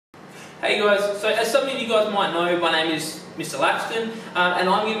Hey guys, so as some of you guys might know, my name is Mr Laxton, and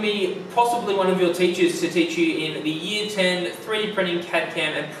I'm going to be possibly one of your teachers to teach you in the Year 10 3D Printing CAD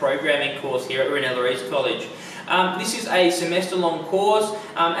CAM and Programming course here at Ranella East College. This is a semester-long course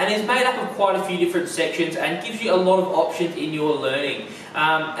and is made up of quite a few different sections and gives you a lot of options in your learning.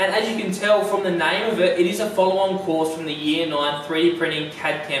 And as you can tell from the name of it, it is a follow-on course from the Year 9 3D Printing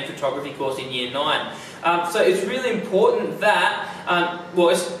CAD CAM Photography course in Year 9. So it's really important that,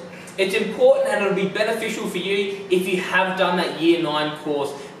 it's important and it'll be beneficial for you if you have done that Year 9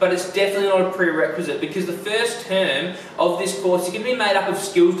 course, but it's definitely not a prerequisite because the first term of this course is going to be made up of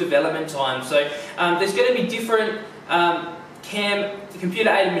skills development time. So there's going to be different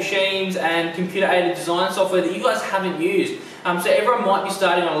computer-aided machines and computer-aided design software that you guys haven't used. So everyone might be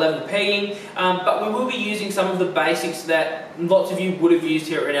starting on a level of pegging, but we will be using some of the basics that lots of you would have used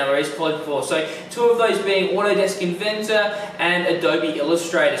here at Ranella East College before. So two of those being Autodesk Inventor and Adobe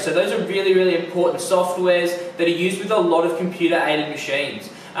Illustrator. So those are really, really important softwares that are used with a lot of computer-aided machines.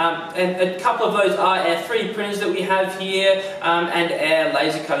 And a couple of those are our 3D printers that we have here and our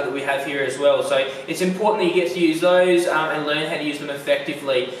laser cutter that we have here as well. So it's important that you get to use those and learn how to use them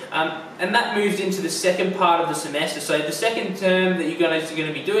effectively. And that moves into the second part of the semester. So the second term that you guys are going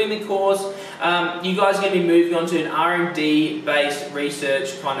to be doing the course, you guys are going to be moving on to an R&D based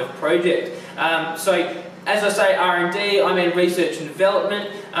research kind of project. So as I say R&D, I mean research and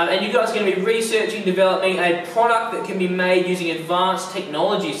development, and you guys are going to be researching, developing a product that can be made using advanced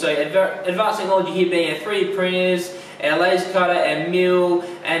technology. So advanced technology here being our 3D printers, our laser cutter, our mill,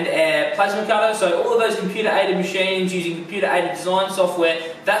 and our plasma cutter. So all of those computer-aided machines using computer-aided design software,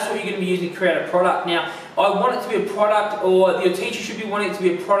 that's what you're going to be using to create a product. Now, I want it to be a product, or your teacher should be wanting it to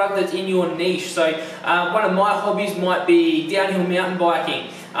be a product that's in your niche. So one of my hobbies might be downhill mountain biking.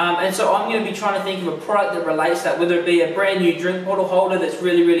 And so I'm going to be trying to think of a product that relates to that, whether it be a brand new drink bottle holder that's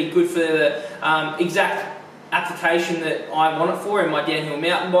really, really good for the exact application that I want it for in my downhill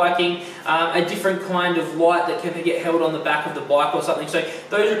mountain biking, a different kind of light that can get held on the back of the bike or something. So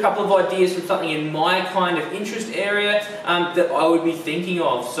those are a couple of ideas for something in my kind of interest area that I would be thinking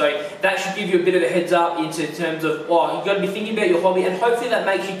of. So that should give you a bit of a heads up into terms of, oh, you've got to be thinking about your hobby, and hopefully that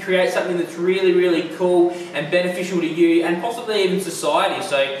makes you create something that's really, really cool and beneficial to you and possibly even society.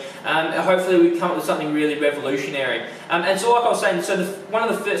 So hopefully we come up with something really revolutionary. And so like I was saying, so the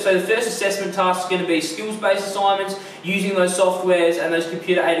first assessment task is going to be skills-based assignments using those softwares and those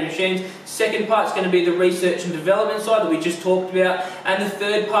computer-aided machines. Second part is going to be the research and development side that we just talked about, and the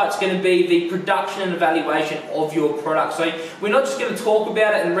third part is going to be the production and evaluation of your product. So we're not just going to talk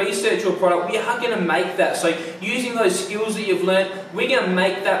about it and research your product, we are going to make that. So using those skills that you've learned, we're going to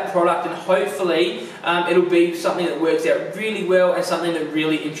make that product, and hopefully it'll be something that works out really well and something that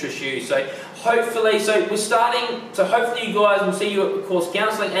really interests you. So hopefully, hopefully you guys will see you at course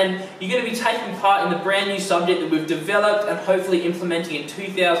counselling, and you're going to be taking part in the brand new subject that we've developed and hopefully implementing in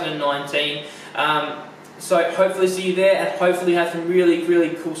 2019. So hopefully see you there, and hopefully have some really,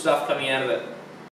 really cool stuff coming out of it.